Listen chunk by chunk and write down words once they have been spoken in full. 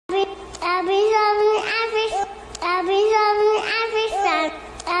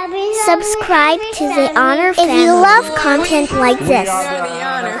Subscribe to the Honor Family if you love content like this. We are the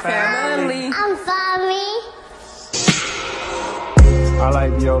Honor Family. I'm sorry. I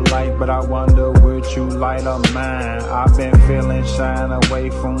like your light, but I wonder would you light up mine? I've been feeling shine away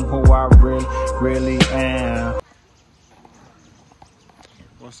from who I really am.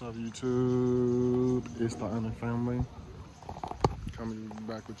 What's up, YouTube? It's the Honor Family. Coming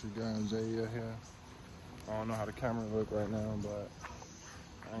back with you guys, zaeyear here. I don't know how the camera look right now, but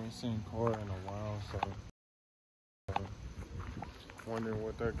I ain't seen Cora in a while, so wondering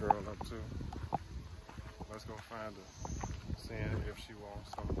what that girl up to. Let's go find her. Seeing if she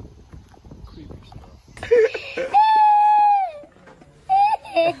wants some creepy stuff.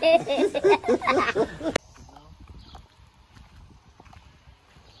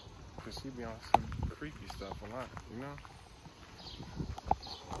 Cause she be on some creepy stuff a lot, you know?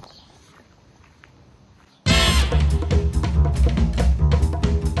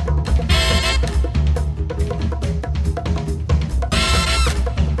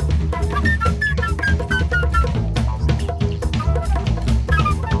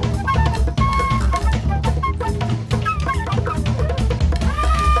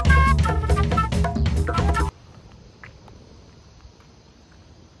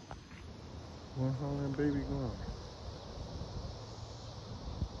 Where's all that baby going?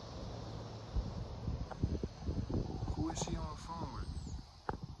 Who is she on the phone with?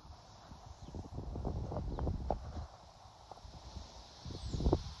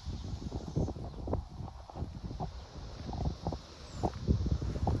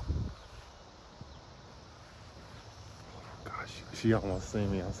 Oh gosh, she almost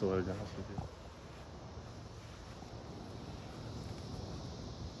seen me. I swear to God, she did.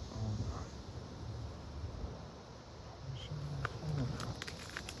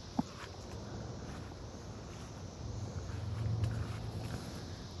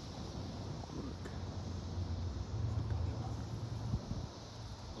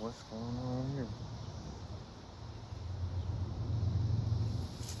 What's going on here?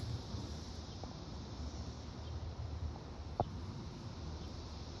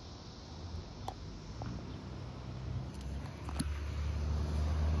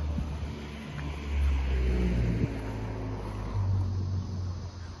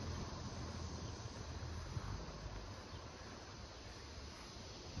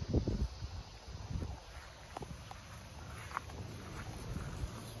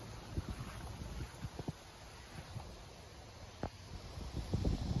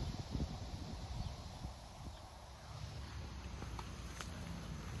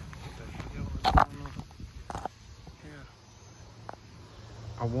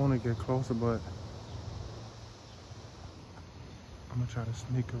 I want to get closer, but I'm gonna try to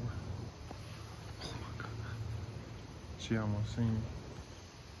sneak her. Oh my God. She almost seen me.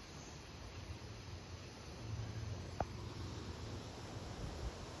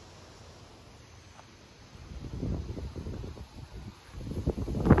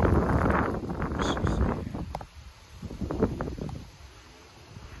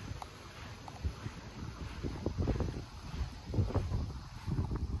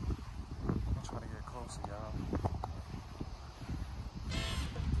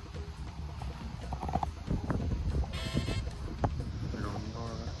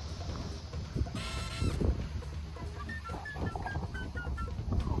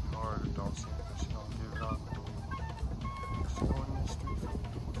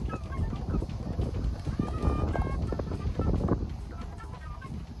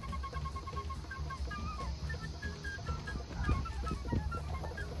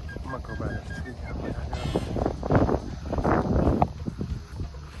 I'm gonna go back to the tree.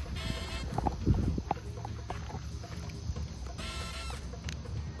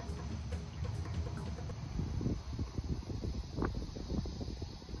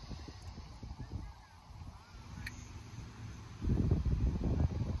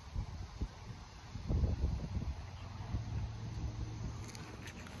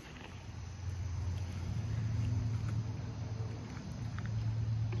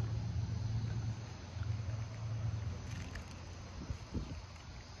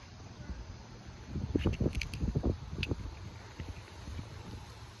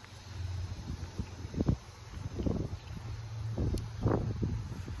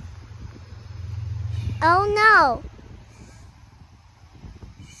 Oh no!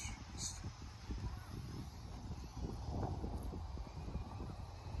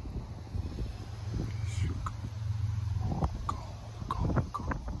 Go.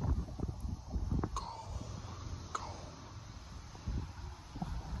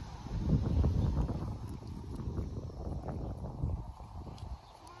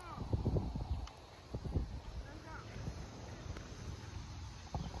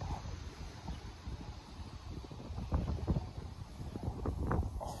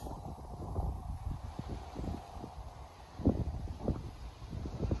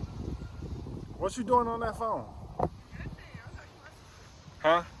 What you doing on that phone?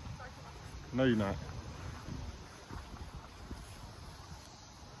 Huh? No, you're not.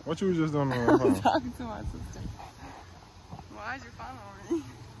 What you was just doing on that phone? I'm talking to my sister. Why is your phone on me?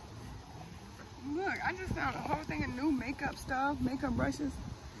 Look, I just found a whole thing of new makeup stuff, makeup brushes.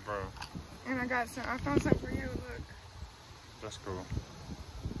 Bro. And I found something for you, look. That's cool.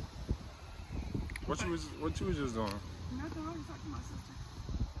 What you was just doing? Nothing, I was talking to my sister.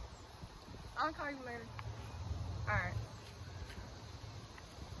 I'll call you later. Alright.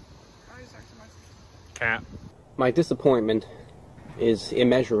 I'll just talk to my sister. Cap. My disappointment is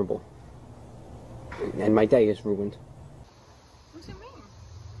immeasurable. And my day is ruined. What you mean?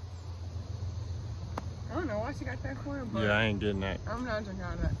 I don't know why she got that for her, but Yeah, I ain't getting that. I'm not drinking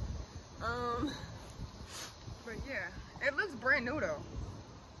out of that. But yeah, it looks brand new though.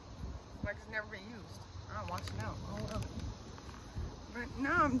 Like it's never been used. I'll wash it out. Oh well. But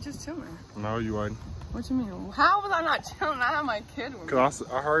no, I'm just chilling. No, you wasn't. What you mean? How was I not chilling? I have my kid with me. Cause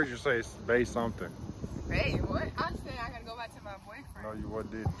I heard you say it's Bay something. Hey, what? I said I gotta go back to my boyfriend. No, you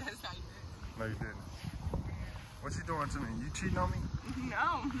didn't. Yes, I did. No, you didn't. What you doing to me? You cheating on me? No,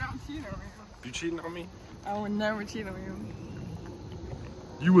 I'm not cheating on you. You cheating on me? I would never cheat on you.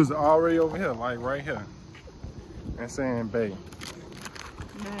 You was already over here, like right here, and saying Bay.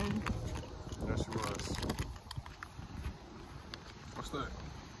 Man. Yes, you was. What's that?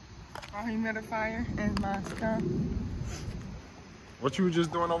 A humidifier and my stuff. What you was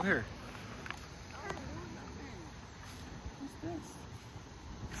just doing over here? What's this?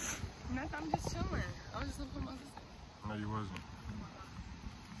 Nothing, I'm just chilling. I was just looking for my sister. No, you wasn't.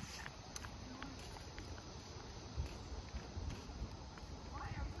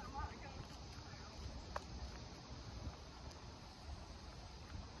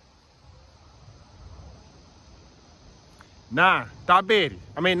 Nah, stop Betty.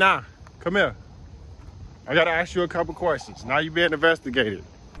 Nah, come here. I gotta ask you a couple questions. Now you being investigated.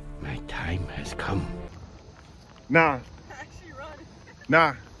 My time has come. Nah. Actually running.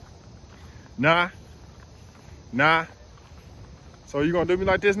 Nah. Nah. Nah. So you gonna do me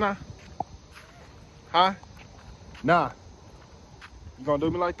like this now? Huh? Nah. You gonna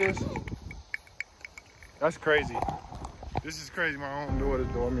do me like this? That's crazy. This is crazy. My own daughter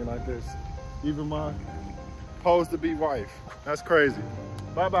doing me like this. Even my supposed to be wife. That's crazy.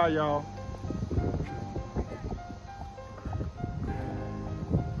 Bye-bye, y'all.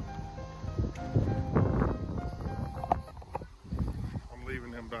 I'm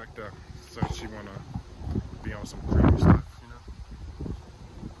leaving them back there so she wanna be on some creepy stuff, you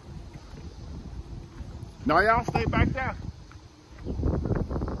know? No, y'all stay back there.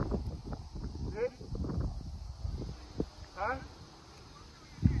 Good? Huh?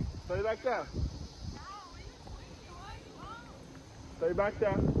 Stay back there. Stay back there.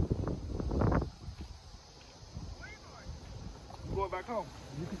 I'm going back home.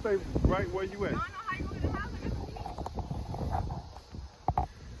 You can stay right where you at. I know how you get the house.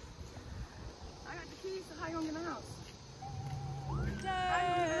 I got the keys, so how you gonna get in the house? How you gonna get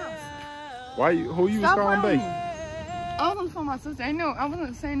in the house? Why you, who you was Stop calling playing bae? with me. I was on the phone with my sister. I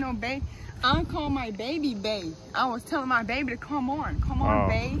wasn't saying no bae. I called my baby bae. I was telling my baby to come on. Come on,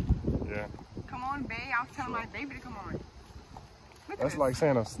 bae. Yeah. Come on, bae. I was telling my baby to come on. Look at That's this. like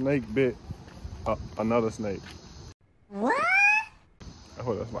saying a snake bit another snake. What? That's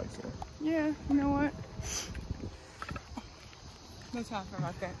what that's like saying. Yeah, you know what? Let's talk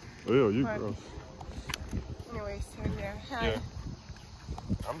about that. Ew, you Right. gross. Anyways, so yeah. Hi. Yeah.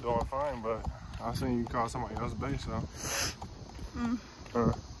 I'm doing fine, but I seen you call somebody else bae, so.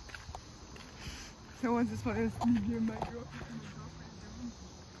 So what's this one? Is you and my girl?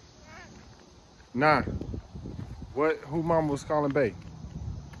 Nah. Who mom was calling bae?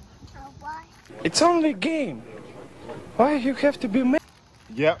 Why? It's only a game. Why you have to be mad?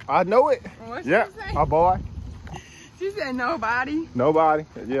 Yep, I know it. What'd Yep, she say? my boy. She said nobody. Nobody.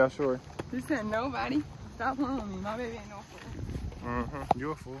 Yeah, sure. She said nobody. Stop playing with me. My baby ain't no fool.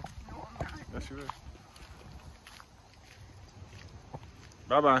 You a fool. No, I'm not. Yes, you is.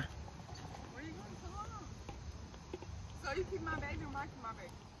 Bye-bye. Where you going so long? So you keep my baby or I keep my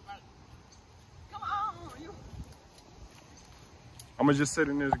baby? Like, come on, you. I'm gonna just sit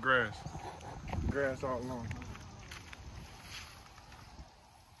in this grass. Grass all along.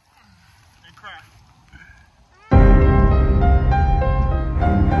 And cry.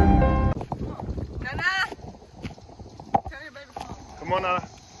 Nana! Tell your baby come on. Come on, Nana.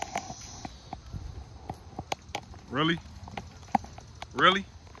 Really? Really?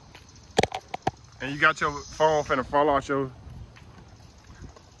 And you got your phone finna fall out your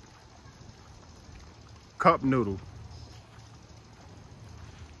cup noodle.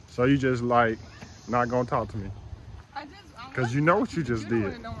 So you just like Not gonna talk to me. Because you know what you just did. You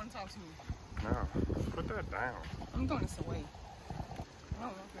don't want to talk to me. No, put that down. I'm throwing this away. Oh,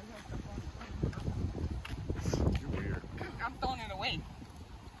 okay. You weird. I'm throwing it away.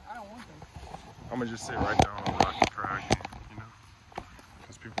 I don't want this. I'm gonna just sit right down and watch you cry again, you know?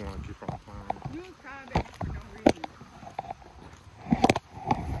 Because people want to keep on playing. You cry, baby, for no reason.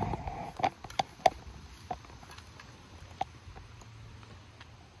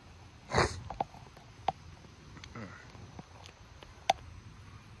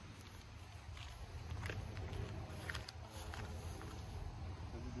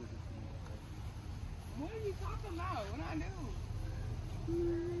 What are you talking about? What I do?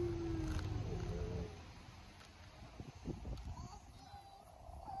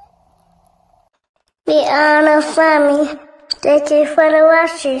 Be honest for me. Thank you for the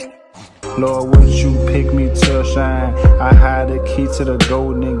watching. Lord, would you pick me to shine? I had the key to the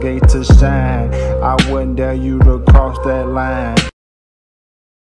golden gate to shine. I wouldn't dare you to cross that line.